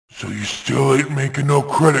So you still ain't making no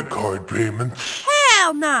credit card payments?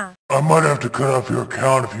 Hell nah! I might have to cut off your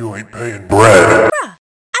account if you ain't paying bread. Bruh,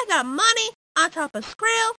 I got money on top of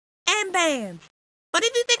skrill and bands. But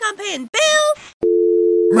if you think I'm paying bills...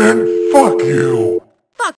 Man, fuck you!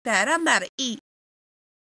 Fuck that, I'm about to eat.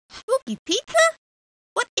 Spooky pizza?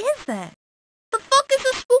 What is that? The fuck is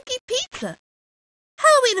a spooky pizza?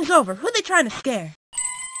 Halloween is over. Who they trying to scare?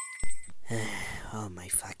 Oh my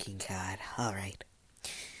fucking god. Alright.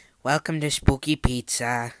 Welcome to Spooky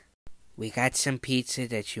Pizza. We got some pizza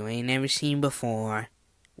that you ain't never seen before.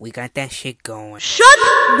 We got that shit going. Shut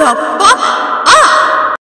the fuck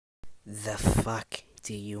up! The fuck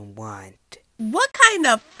do you want? What kind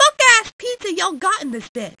of fuck-ass pizza y'all got in this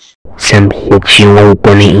bitch? Some shit you ain't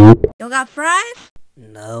gonna eat? Y'all got fries?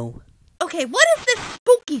 No. Okay, what is this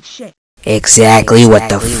spooky shit? Exactly what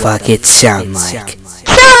the fuck it sound like.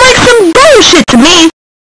 Sound like some bullshit to me!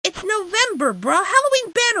 It's November, bro.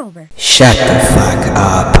 Halloween been over. Shut the fuck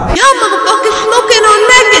up. Y'all motherfuckers smoking on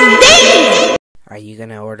macadamia! Are you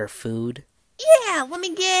gonna order food? Yeah, let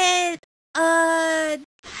me get,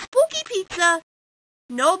 spooky pizza,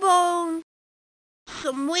 no bone,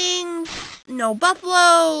 some wings, no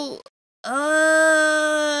buffalo,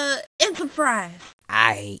 and some fries.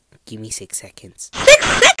 Aight, give me 6 seconds. 6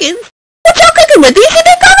 seconds? What y'all cooking with? These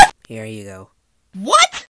shit coming? Here you go.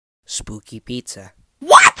 What? Spooky pizza.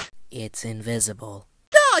 What? It's invisible.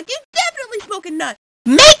 Dog, you definitely smoking nut.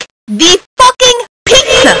 Make the fucking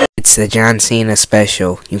pizza! It's the John Cena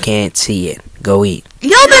special. You can't see it. Go eat.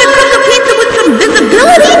 Y'all better cook a pizza with some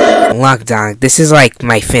visibility! Look, dog, this is like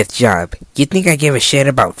my 5th job. You think I give a shit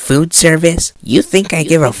about food service? You think I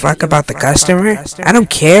give a fuck about the customer? I don't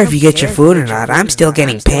care if you get your food or not. I'm still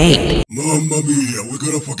getting paid. Mamma mia, we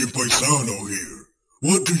got a fucking paisano here.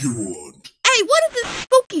 What do you want? Hey, what is this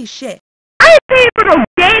spooky shit? I ain't paying for no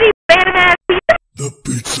daddy random ass pizza. The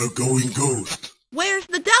pizza going ghost. Where's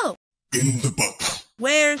the dough? In the box.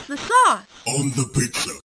 Where's the sauce? On the pizza.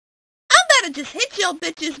 I'm about to just hit y'all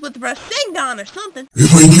bitches with Rasengan or something.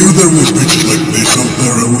 If I knew there was bitches like this out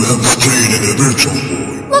there, I would have stayed in a virtual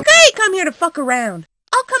boy. Look, I ain't come here to fuck around.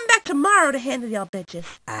 I'll come back tomorrow to handle y'all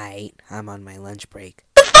bitches. Aight, I'm on my lunch break.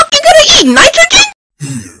 The fuck you gonna eat, nitrogen?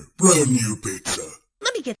 Here, brand new pizza.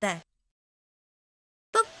 Let me get that.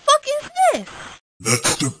 The fuck is this?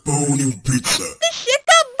 That's the bone pizza. This shit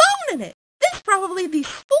got bone in it. This is probably the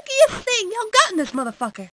spookiest thing y'all got in this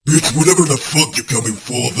motherfucker. Bitch, whatever the fuck you're coming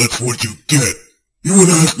for, that's what you get. You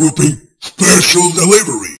an ass whooping, special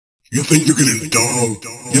delivery. You think you're getting dog?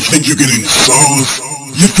 You think you're getting sauce?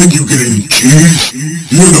 You think you're getting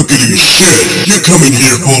cheese? You're not getting shit. You're coming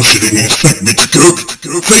here bullshitting and expect me to cook?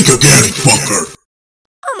 Think again, fucker.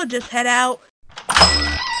 I'ma just head out.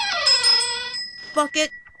 Fuck it.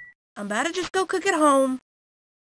 I'm about to just go cook at home.